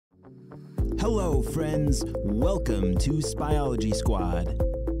Hello, friends. Welcome to Spyology Squad.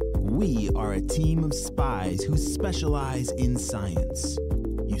 We are a team of spies who specialize in science.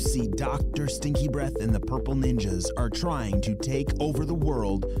 You see, Dr. Stinky Breath and the Purple Ninjas are trying to take over the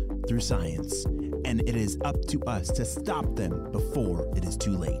world through science, and it is up to us to stop them before it is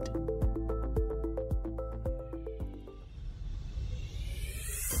too late.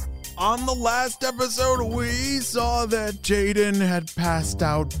 On the last episode, we saw that Jaden had passed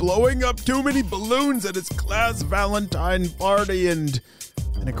out, blowing up too many balloons at his class Valentine party, and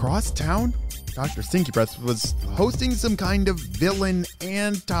across town, Dr. Stinky Breath was hosting some kind of villain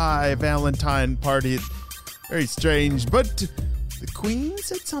anti-Valentine party. Very strange, but the Queen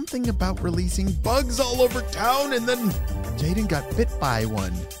said something about releasing bugs all over town, and then Jaden got bit by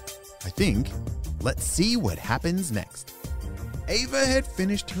one. I think. Let's see what happens next. Ava had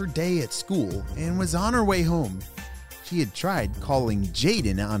finished her day at school and was on her way home. She had tried calling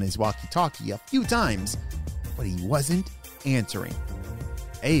Jaden on his walkie-talkie a few times, but he wasn't answering.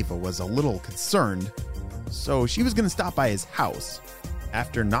 Ava was a little concerned, so she was going to stop by his house.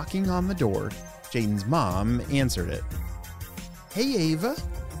 After knocking on the door, Jaden's mom answered it. "Hey, Ava,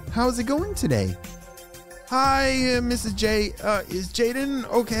 how's it going today?" "Hi, Mrs. J. Is Jaden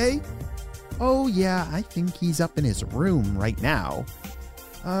okay?" "Oh, yeah, I think he's up in his room right now."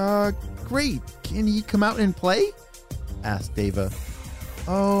 Great. Can he come out and play?" asked Ava.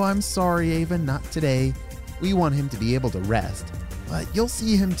 "Oh, I'm sorry, Ava, not today. We want him to be able to rest, but you'll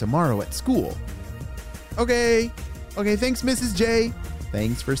see him tomorrow at school." Okay, thanks, Mrs. J.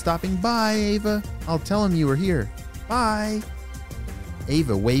 "Thanks for stopping by, Ava. I'll tell him you were here. Bye."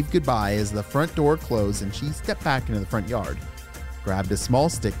 Ava waved goodbye as the front door closed and she stepped back into the front yard, grabbed a small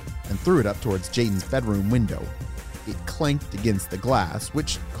stick, and threw it up towards Jaden's bedroom window. It clanked against the glass,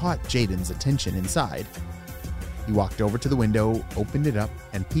 which caught Jaden's attention inside. He walked over to the window, opened it up,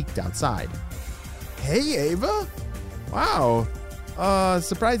 and peeked outside. "Hey, Ava! Wow!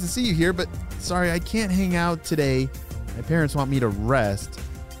 Surprised to see you here, but sorry, I can't hang out today. My parents want me to rest.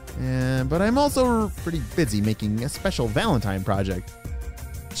 But I'm also pretty busy making a special Valentine project."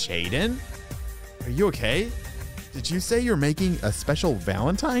 "Jaden? Are you okay? Did you say you're making a special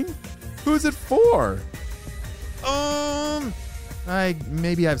Valentine? Who's it for?"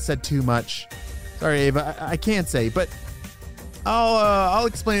 Maybe I've said too much. Sorry, Ava, I can't say, but I'll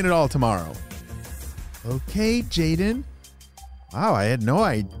explain it all tomorrow." "Okay, Jaden. Wow, I had no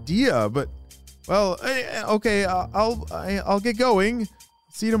idea, but well, okay, I'll get going.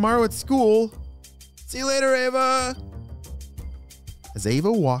 See you tomorrow at school. See you later, Ava." As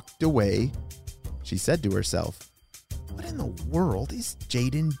Ava walked away, she said to herself, "What in the world is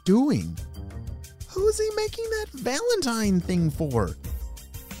Jaden doing? Who's he making that Valentine thing for?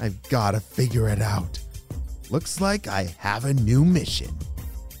 I've got to figure it out. Looks like I have a new mission."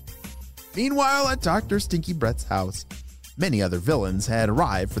 Meanwhile, at Dr. Stinky Breath's house, many other villains had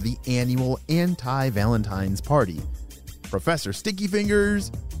arrived for the annual anti-Valentine's party. Professor Sticky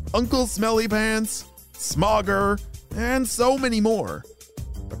Fingers, Uncle Smelly Pants, Smogger, and so many more.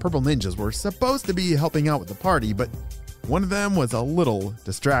 The Purple Ninjas were supposed to be helping out with the party, but one of them was a little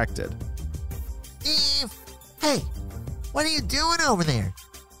distracted. "Steve! Hey, what are you doing over there?"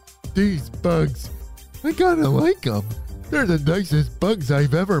 "These bugs, I kinda like them. They're the nicest bugs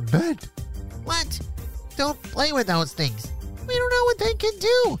I've ever met." "What? Don't play with those things. We don't know what they can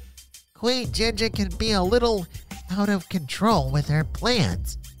do. Queen Ginger can be a little out of control with her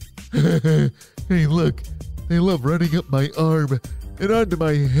plans." "Hey, look, they love running up my arm and onto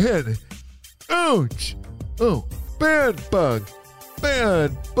my head. Ouch! Oh, bad bug!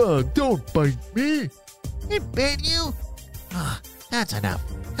 Bad bug, don't bite me!" "It bit you? That's enough.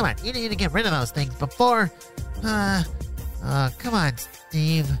 Come on, you need to get rid of those things before... come on,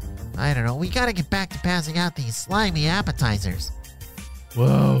 Steve. I don't know, we gotta get back to passing out these slimy appetizers."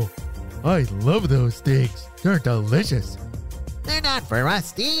 Wow, I love those things. They're delicious. "They're not for us,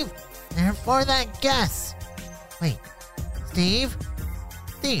 Steve. They're for the guests." "Wait, Steve?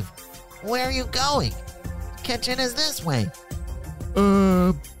 Steve, where are you going? The kitchen is this way."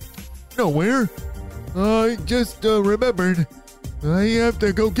 Nowhere. I just remembered. I have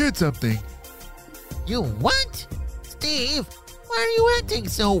to go get something. "You what? Steve, why are you acting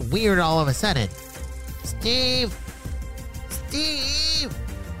so weird all of a sudden? Steve! Steve!"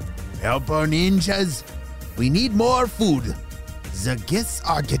 "Help our ninjas. We need more food. The guests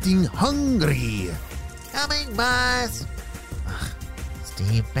are getting hungry." "Coming, boss."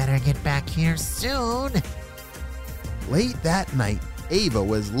 Steve better get back here soon. Late that night, Ava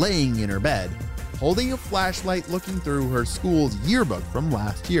was laying in her bed, holding a flashlight looking through her school's yearbook from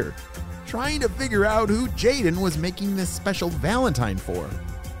last year, trying to figure out who Jaden was making this special Valentine for.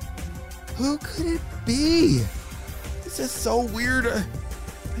 Who could it be? This is so weird.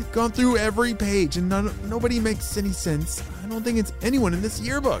 I've gone through every page and nobody makes any sense. I don't think it's anyone in this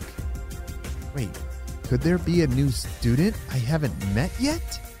yearbook. Wait, could there be a new student I haven't met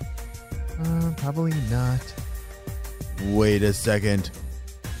yet? Probably not. Wait a second.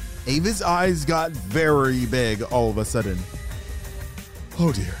 Ava's eyes got very big all of a sudden.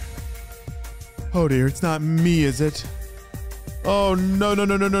 Oh dear. Oh dear, it's not me, is it? Oh no.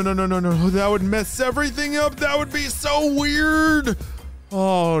 That would mess everything up. That would be so weird.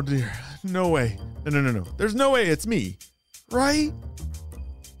 Oh dear. No way. No. There's no way it's me. Right?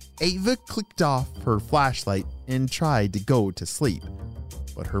 Ava clicked off her flashlight and tried to go to sleep.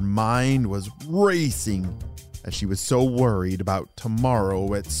 But her mind was racing as she was so worried about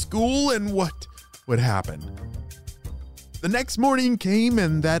tomorrow at school and what would happen. The next morning came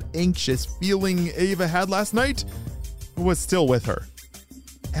and that anxious feeling Ava had last night was still with her.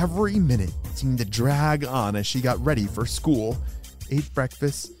 Every minute seemed to drag on as she got ready for school, ate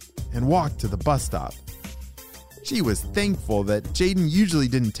breakfast, and walked to the bus stop. She was thankful that Jaden usually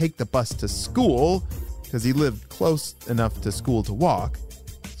didn't take the bus to school because he lived close enough to school to walk,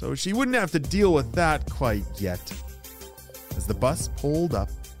 so she wouldn't have to deal with that quite yet. As the bus pulled up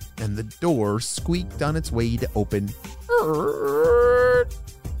and the door squeaked on its way to open,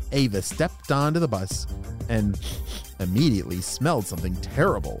 Ava stepped onto the bus and immediately smelled something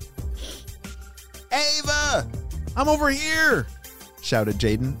terrible. Ava! I'm over here! Shouted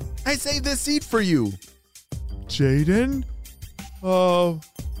Jaden. I saved this seat for you. Jaden? Oh,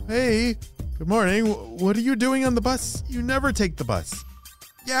 hey. Good morning. What are you doing on the bus? You never take the bus.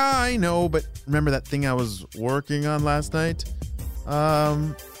 Yeah, I know, but remember that thing I was working on last night?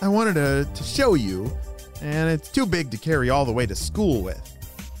 I wanted to show you, and it's too big to carry all the way to school with.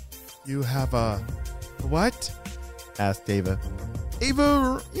 You have a what? Asked Ava.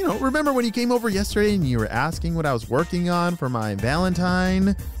 Ava, remember when you came over yesterday and you were asking what I was working on for my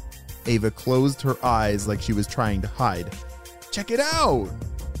Valentine? Ava closed her eyes like she was trying to hide. Check it out,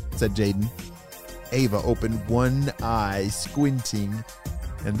 said Jaden. Ava opened one eye, squinting,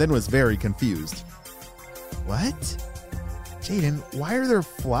 and then was very confused. What? Jaden, why are there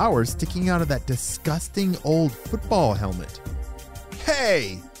flowers sticking out of that disgusting old football helmet?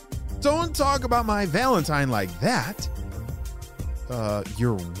 Hey, don't talk about my Valentine like that.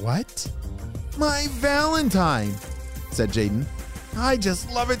 Your what? My Valentine, said Jaden. I just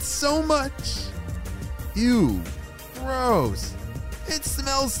love it so much. Ew, gross. It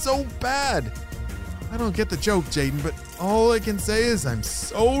smells so bad. I don't get the joke, Jaden, but all I can say is I'm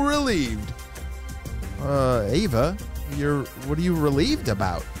so relieved. Ava, what are you relieved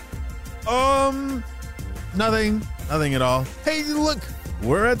about? Nothing at all. Hey, look,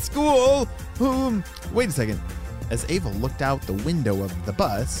 we're at school. Wait a second. As Ava looked out the window of the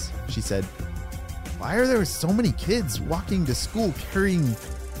bus, she said, why are there so many kids walking to school carrying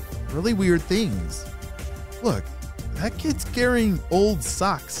really weird things? Look, that kid's carrying old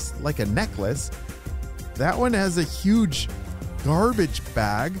socks like a necklace. That one has a huge garbage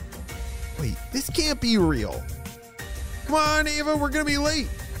bag. Wait, this can't be real. Come on, Ava, we're gonna be late.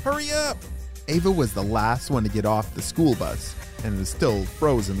 Hurry up. Ava was the last one to get off the school bus and was still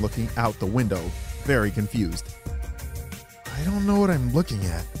frozen looking out the window, very confused. I don't know what I'm looking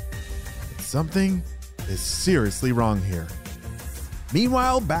at. Something is seriously wrong here.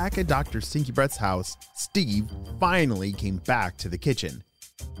 Meanwhile, back at Dr. Stinky Breath's house, Steve finally came back to the kitchen.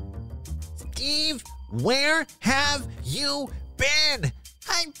 Steve, where have you been?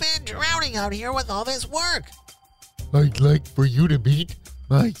 I've been drowning out here with all this work. I'd like for you to meet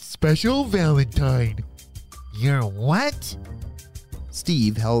my special Valentine. Your what?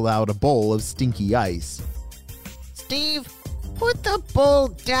 Steve held out a bowl of stinky ice. Steve, put the bowl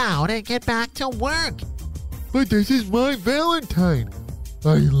down and get back to work. But this is my Valentine.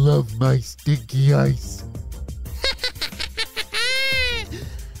 I love my stinky ice.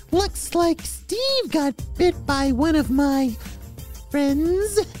 Looks like Steve got bit by one of my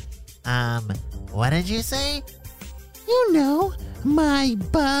friends. What did you say? You know, my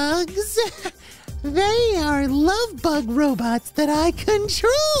bugs. They are love bug robots that I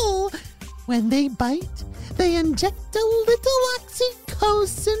control. When they bite, they inject a little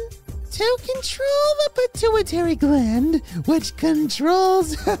oxytocin to control the pituitary gland, which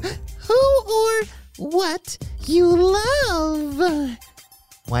controls who or what you love.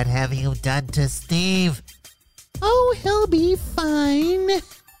 What have you done to Steve? Oh, he'll be fine.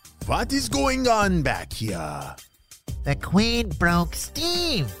 What is going on back here? The queen broke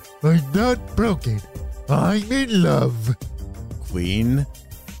Steve. I'm not broken. I'm in love. Queen,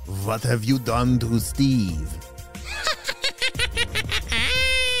 what have you done to Steve?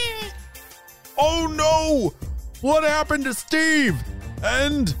 Oh no! What happened to Steve?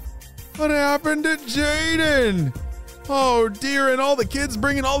 And what happened to Jaden? Oh dear, and all the kids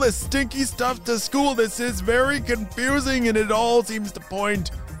bringing all this stinky stuff to school. This is very confusing, and it all seems to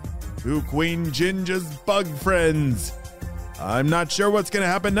point to Queen Ginger's bug friends. I'm not sure what's going to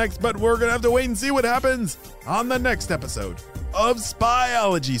happen next, but we're going to have to wait and see what happens on the next episode of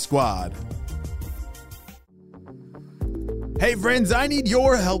Spyology Squad. Hey friends, I need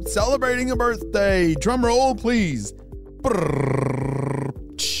your help celebrating a birthday. Drum roll, please.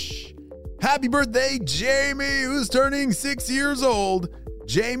 Happy birthday, Jamie, who's turning 6 years old.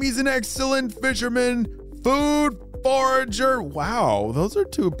 Jamie's an excellent fisherman, food forager. Wow, those are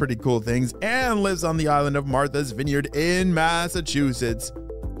two pretty cool things. And lives on the island of Martha's Vineyard in Massachusetts.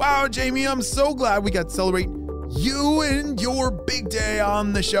 Wow, Jamie, I'm so glad we got to celebrate you and your big day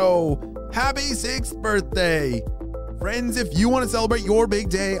on the show. Happy 6th birthday. Friends, if you want to celebrate your big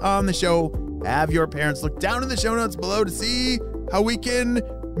day on the show, have your parents look down in the show notes below to see how we can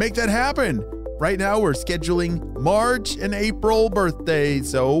make that happen. Right now, we're scheduling March and April birthdays,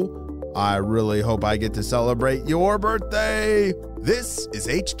 so I really hope I get to celebrate your birthday. This is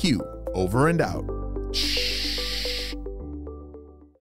HQ, over and out.